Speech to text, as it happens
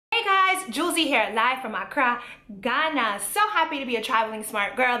Jouelzy here, live from Accra, Ghana. So happy to be a traveling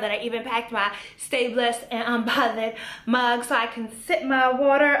smart girl that I even packed my Stay Blessed and Unbothered mug so I can sip my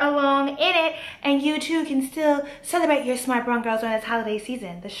water along in it, and you too can still celebrate your smart brown girls during this holiday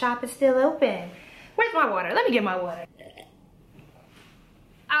season. The shop is still open. Where's my water? Let me get my water.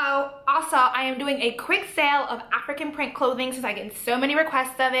 Oh, also, I am doing a quick sale of African print clothing since I get so many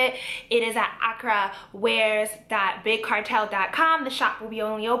requests of it. It is at accrawears.bigcartel.com. The shop will be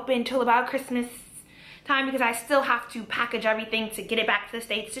only open till about Christmas time because I still have to package everything to get it back to the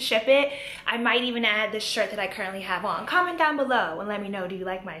States to ship it. I might even add this shirt that I currently have on. Comment down below and let me know, do you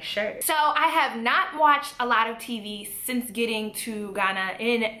like my shirt? So I have not watched a lot of TV since getting to Ghana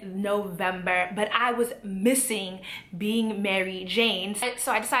in November, but I was missing being Mary Jane.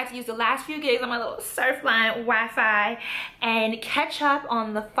 So I decided to use the last few gigs on my little Surfline Wi-Fi and catch up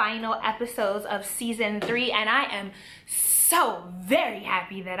on the final episodes of season 3, and I am so very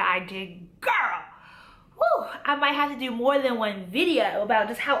happy that I did, girl. Whew, I might have to do more than one video about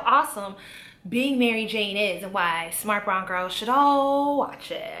just how awesome being Mary Jane is and why smart brown girls should all watch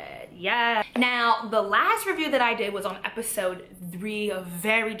it. Yeah. Now, the last review that I did was on episode 3, a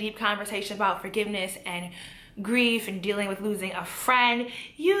very deep conversation about forgiveness and grief and dealing with losing a friend.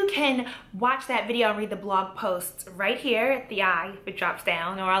 You can watch that video and read the blog posts right here at the eye if it drops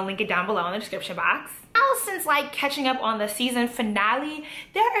down, or I'll link it down below in the description box. Now, since like catching up on the season finale,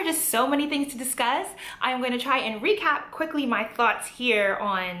 there are just so many things to discuss. I'm going to try and recap quickly my thoughts here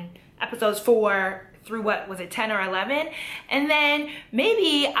on episodes 4 through, what was it, 10 or 11, and then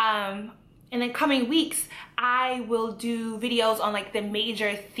maybe in the coming weeks I will do videos on like the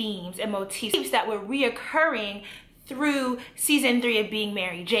major themes and motifs that were reoccurring through season 3 of being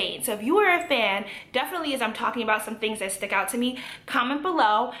Mary Jane. So if you are a fan, definitely as I'm talking about some things that stick out to me, comment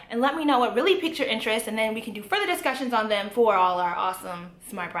below and let me know what really piqued your interest, and then we can do further discussions on them for all our awesome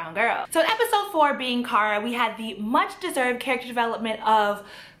smart brown girls. So in episode 4, being Cara, we had the much deserved character development of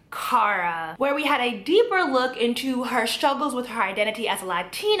Cara, where we had a deeper look into her struggles with her identity as a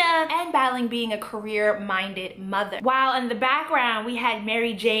Latina and battling being a career-minded mother. While in the background, we had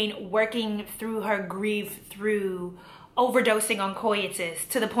Mary Jane working through her grief through overdosing on coitus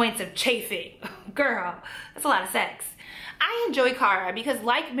to the points of chafing. Girl, that's a lot of sex. I enjoy Cara because,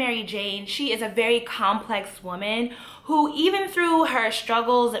 like Mary Jane, she is a very complex woman who, even through her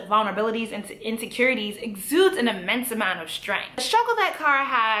struggles, vulnerabilities, and insecurities, exudes an immense amount of strength. The struggle that Cara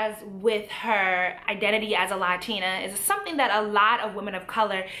has with her identity as a Latina is something that a lot of women of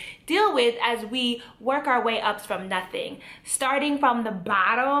color deal with as we work our way up from nothing. Starting from the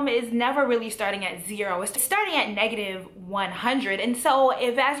bottom is never really starting at 0. It's starting at -100. And so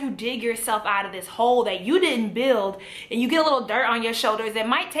if as you dig yourself out of this hole that you didn't build and you get a little dirt on your shoulders, it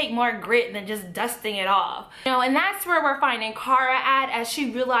might take more grit than just dusting it off. You know, and that's where we're finding Cara at, as she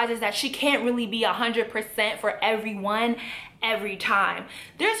realizes that she can't really be 100% for everyone every time.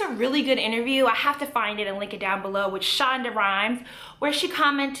 There's a really good interview, I have to find it and link it down below, with Shonda Rhimes, where she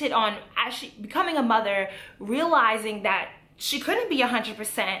commented on, as she becoming a mother, realizing that she couldn't be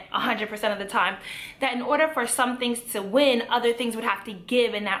 100% of the time, that in order for some things to win, other things would have to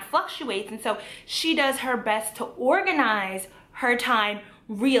give, and that fluctuates. And so she does her best to organize her time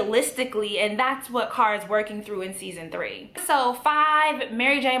realistically, and that's what Cara's working through in season 3. So 5,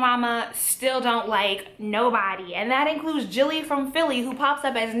 Mary J Mama still don't like nobody, and that includes Jilly from Philly, who pops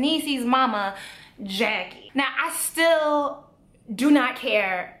up as Niecy's mama, Jackie. Now, I still do not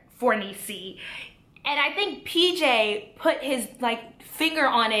care for Niecy, and I think PJ put his like finger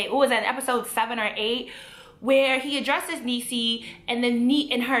on it. What was that, episode 7 or 8? Where he addresses Niecy and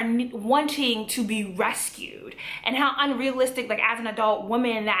her wanting to be rescued, and how unrealistic, like as an adult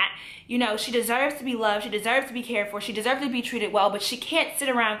woman, that, you know, she deserves to be loved, she deserves to be cared for, she deserves to be treated well, but she can't sit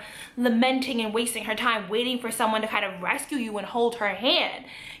around lamenting and wasting her time waiting for someone to kind of rescue you and hold her hand.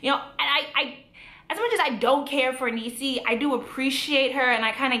 You know, and I as much as I don't care for Niecy, I do appreciate her, and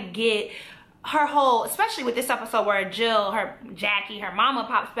I kind of get her whole, especially with this episode where Jackie, her mama,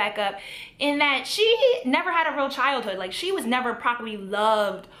 pops back up, in that she never had a real childhood. Like, she was never properly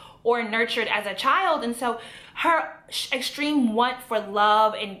loved or nurtured as a child, and so her extreme want for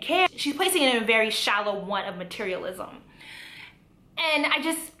love and care, she's placing it in a very shallow want of materialism. And I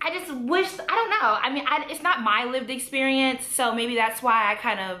just wish, I don't know, I mean, it's not my lived experience, so maybe that's why I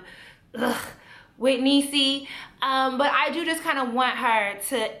kind of, with Niecy, but I do just kind of want her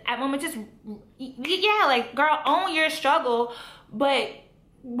to, at moment, just, yeah, like, girl, own your struggle, but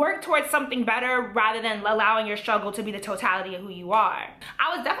work towards something better rather than allowing your struggle to be the totality of who you are.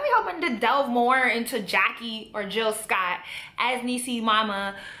 I was definitely hoping to delve more into Jackie or Jill Scott as Niecy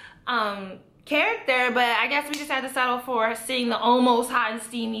Mama, character, but I guess we just had to settle for seeing the almost hot and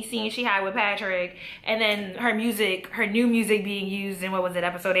steamy scene she had with Patrick, and then her new music being used in, what was it,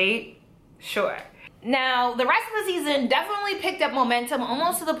 episode 8? Sure. Now, the rest of the season definitely picked up momentum,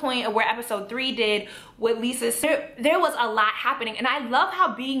 almost to the point of where episode 3 did with Lisa. There was a lot happening, and I love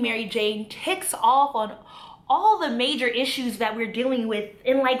how Being Mary Jane ticks off on all the major issues that we're dealing with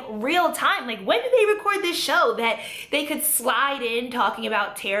in like real time. Like, when did they record this show that they could slide in talking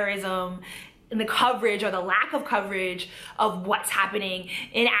about terrorism and the coverage or the lack of coverage of what's happening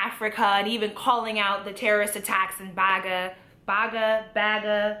in Africa, and even calling out the terrorist attacks in Baga,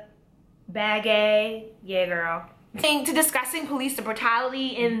 yeah girl. To discussing police brutality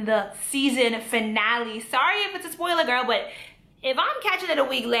in the season finale. Sorry if it's a spoiler, girl, but if I'm catching it a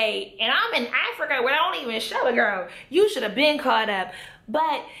week late and I'm in Africa where I don't even show it, girl, you should have been caught up.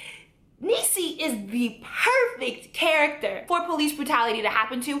 But Niecy is the perfect character for police brutality to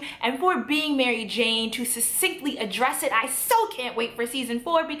happen to, and for Being Mary Jane to succinctly address it. I so can't wait for season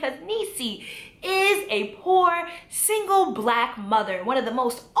 4, because Niecy is a poor, single black mother, one of the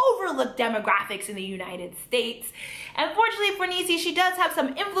most overlooked demographics in the United States. And fortunately for Niecy, she does have some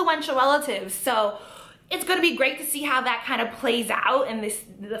influential relatives, so it's gonna be great to see how that kind of plays out in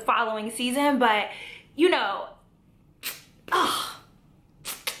the following season. But, you know,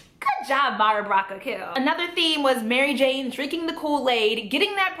 good job, Mara Braca Kill. Another theme was Mary Jane drinking the Kool-Aid,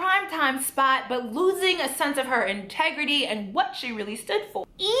 getting that primetime spot, but losing a sense of her integrity and what she really stood for.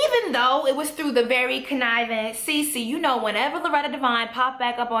 Even though it was through the very conniving Cece, you know, whenever Loretta Devine popped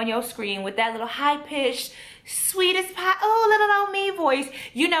back up on your screen with that little high-pitched, sweetest pie, oh, little old me voice,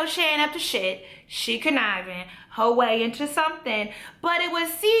 you know she ain't up to shit. She conniving her way into something. But it was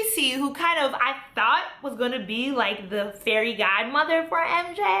Cece who kind of, I thought, was gonna be like the fairy godmother for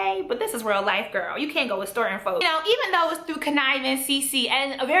MJ, but this is real life, girl. You can't go with story info. You know, even though it was through conniving Cece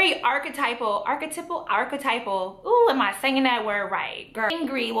and a very archetypal, ooh, am I saying that word right? Girl,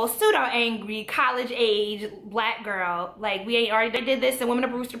 angry, well, pseudo-angry, college age, black girl. Like, we ain't already did this in Women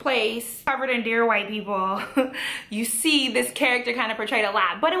of Brewster Place, covered in Dear White People. You see this character kind of portrayed a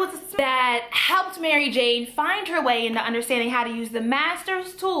lot, but it was that helped Mary Jane find her way into understanding how to use the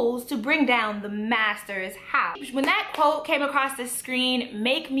master's tools to bring down the master's house. When that quote came across the screen,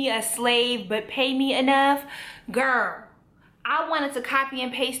 make me a slave but pay me enough, girl, I wanted to copy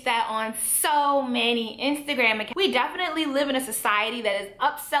and paste that on so many Instagram accounts. We definitely live in a society that is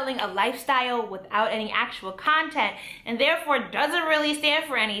upselling a lifestyle without any actual content, and therefore doesn't really stand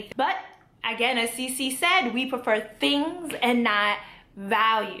for anything. But again, as Cece said, we prefer things and not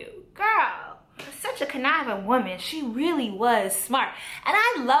value. Girl, such a conniving woman. She really was smart. And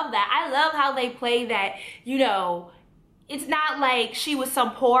I love that. I love how they play that, you know, it's not like she was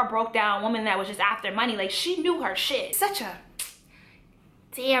some poor, broke down woman that was just after money. Like, she knew her shit. Such a,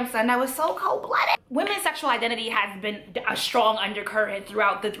 damn son, that was so cold-blooded. Women's sexual identity has been a strong undercurrent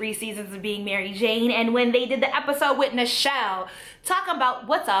throughout the 3 seasons of Being Mary Jane. And when they did the episode with Nichelle, talking about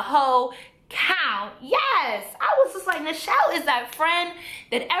what's a hoe count, yes, I was just like, Nichelle is that friend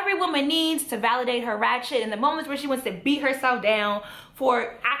that every woman needs to validate her ratchet in the moments where she wants to beat herself down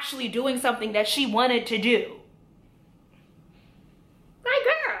for actually doing something that she wanted to do. Like,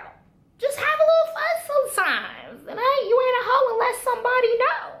 girl, just have a little fun sometimes, and you ain't a hoe unless somebody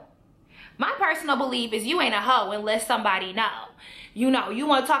know. My personal belief is you ain't a hoe unless somebody know. You know, you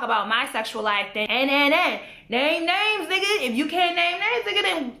want to talk about my sexual life, then name names, nigga. If you can't name names, nigga,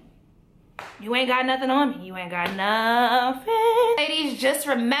 then you ain't got nothing on me. You ain't got nothing. Ladies, just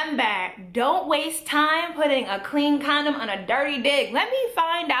remember, don't waste time putting a clean condom on a dirty dick. Let me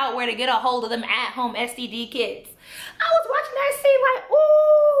find out where to get a hold of them at-home STD kits. I was watching that scene like,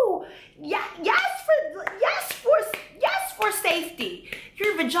 ooh, yeah, yes for safety.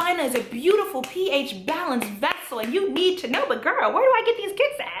 Your vagina is a beautiful pH balanced vessel, and you need to know. But girl, where do I get these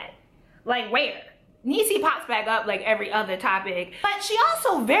kits at? Like, where? Niecy pops back up like every other topic, but she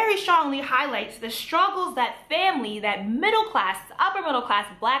also very strongly highlights the struggles that middle class, upper middle class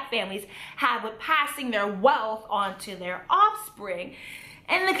black families have with passing their wealth onto their offspring,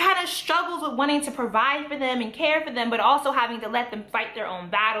 and the kind of struggles with wanting to provide for them and care for them, but also having to let them fight their own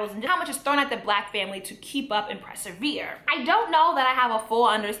battles, and how much is thrown at the black family to keep up and persevere. I don't know that I have a full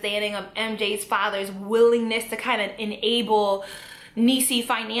understanding of MJ's father's willingness to kind of enable Niecy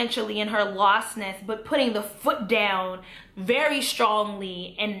financially in her lostness, but putting the foot down very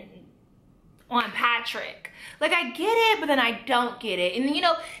strongly and on Patrick. Like, I get it, but then I don't get it. And you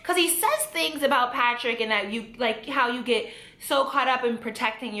know, because he says things about Patrick and that you, like, how you get so caught up in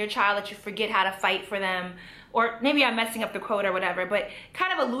protecting your child that you forget how to fight for them. Or maybe I'm messing up the quote or whatever, but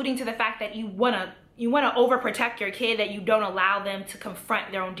kind of alluding to the fact that you you want to overprotect your kid, that you don't allow them to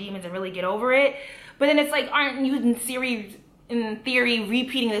confront their own demons and really get over it. But then it's like, aren't you in theory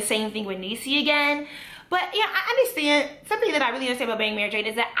repeating the same thing with Niecy again? But yeah, I understand. Something that I really understand about being Mary Jane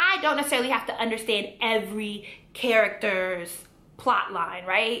is that I don't necessarily have to understand every character's plot line,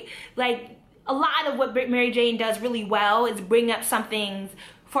 right? Like, a lot of what Mary Jane does really well is bring up some things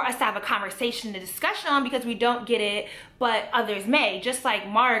for us to have a conversation, a discussion on, because we don't get it, but others may. Just like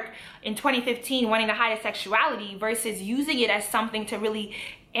Mark in 2015 wanting to hide his sexuality versus using it as something to really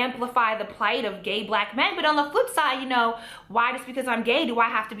amplify the plight of gay black men. But on the flip side, you know, why just because I'm gay do I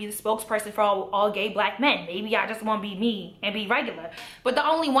have to be the spokesperson for all gay black men? Maybe I just want to be me and be regular. But the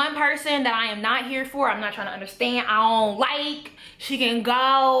only one person that I am not here for, I'm not trying to understand, I don't like, she can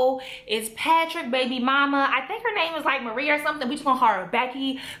go, is Patrick baby mama. I think her name is like Maria or something. We just gonna call her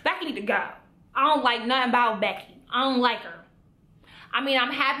Becky. Becky need to go. I don't like nothing about Becky. I don't like her. I mean,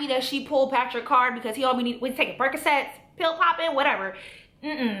 I'm happy that she pulled Patrick's card because he only we take Percocets, pill popping, whatever.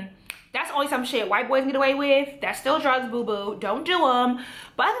 That's only some shit white boys get away with. That's still drugs, boo-boo. Don't do them.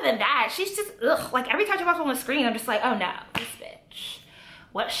 But other than that, she's just, ugh. Like, every time she walks on the screen, I'm just like, oh no, this bitch.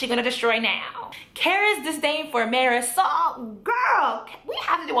 What's she gonna destroy now? Kara's disdain for Marisol. Girl, we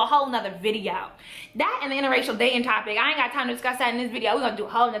have to do a whole nother video. That and the interracial dating topic, I ain't got time to discuss that in this video. We're gonna do a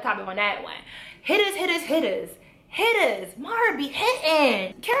whole nother topic on that one. Hitters, hitters, hitters. Hitters, Mara be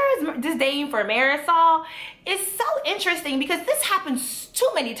hitting. Kara's disdain for Marisol is so interesting because this happens too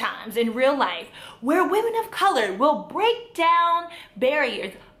many times in real life where women of color will break down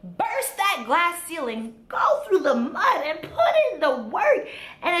barriers, burst that glass ceiling, go through the mud and put in the work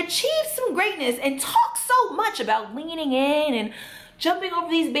and achieve some greatness and talk so much about leaning in and jumping over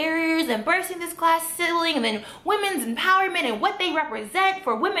these barriers and bursting this glass ceiling, and then women's empowerment and what they represent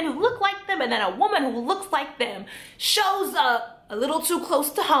for women who look like them, and then a woman who looks like them shows up a little too close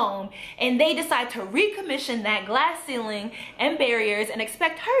to home and they decide to recommission that glass ceiling and barriers and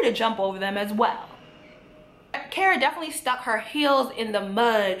expect her to jump over them as well. Kara definitely stuck her heels in the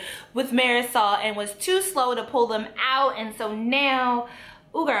mud with Marisol and was too slow to pull them out, and so now,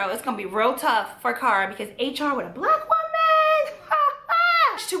 ooh girl, it's gonna be real tough for Kara because HR with a black woman.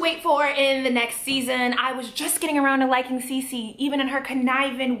 To wait for in the next season. I was just getting around to liking Cece, even in her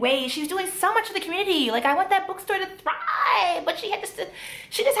conniving way. She was doing so much for the community. Like, I want that bookstore to thrive, but she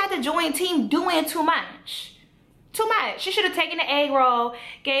just had to join team doing too much. Too much. She should have taken the egg roll,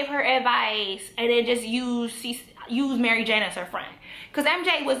 gave her advice, and then just use Mary Jane as her friend. Because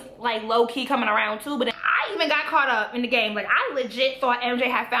MJ was like low-key coming around too, but I even got caught up in the game. Like, I legit thought MJ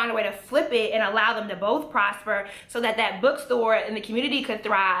had found a way to flip it and allow them to both prosper so that that bookstore and the community could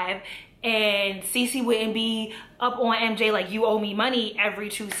thrive and Cece wouldn't be up on MJ like, you owe me money every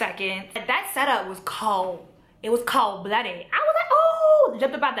 2 seconds. That setup was cold. It was cold-blooded. I was like, oh,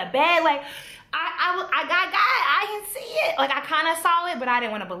 jumped up out the bed. Like, I didn't see it. Like, I kind of saw it, but I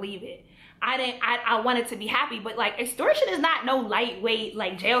didn't want to believe it. I wanted to be happy, but like, extortion is not no lightweight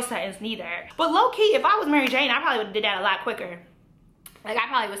like jail sentence neither. But low-key, if I was Mary Jane, I probably would have did that a lot quicker. Like, I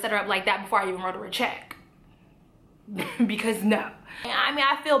probably would set her up like that before I even wrote her a check. Because no. I mean,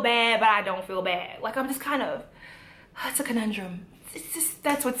 I feel bad, but I don't feel bad. Like, I'm just kind of, it's a conundrum. It's just,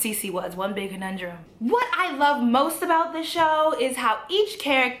 that's what Cece was, one big conundrum. What I love most about the show is how each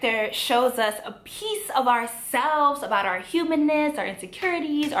character shows us a piece of ourselves, about our humanness, our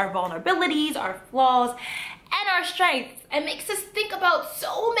insecurities, our vulnerabilities, our flaws, and our strengths. It makes us think about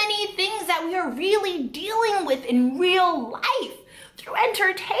so many things that we are really dealing with in real life through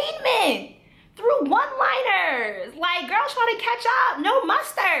entertainment, through one-liners. Like, girls trying to catch up, no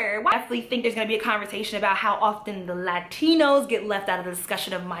mustard. I definitely think there's gonna be a conversation about how often the Latinos get left out of the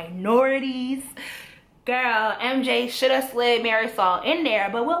discussion of minorities. Girl, MJ should have slid Marisol in there,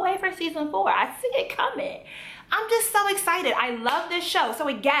 but we'll wait for season 4. I see it coming. I'm just so excited. I love this show. So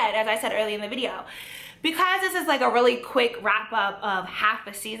again, as I said earlier in the video, because this is like a really quick wrap up of half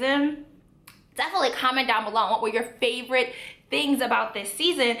the season, definitely comment down below what were your favorite things about this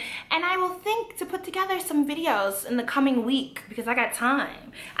season, and I will think to put together some videos in the coming week because I got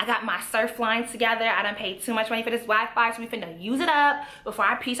time. I got my surf lines together. I done paid too much money for this Wi-Fi, so we finna use it up before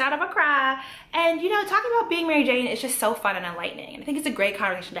I peace out of a cry. And you know, talking about being Mary Jane is just so fun and enlightening, and I think it's a great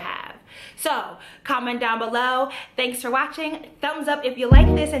conversation to have. So comment down below. Thanks for watching. Thumbs up if you like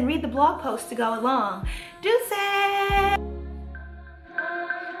this, and read the blog post to go along. Deuces!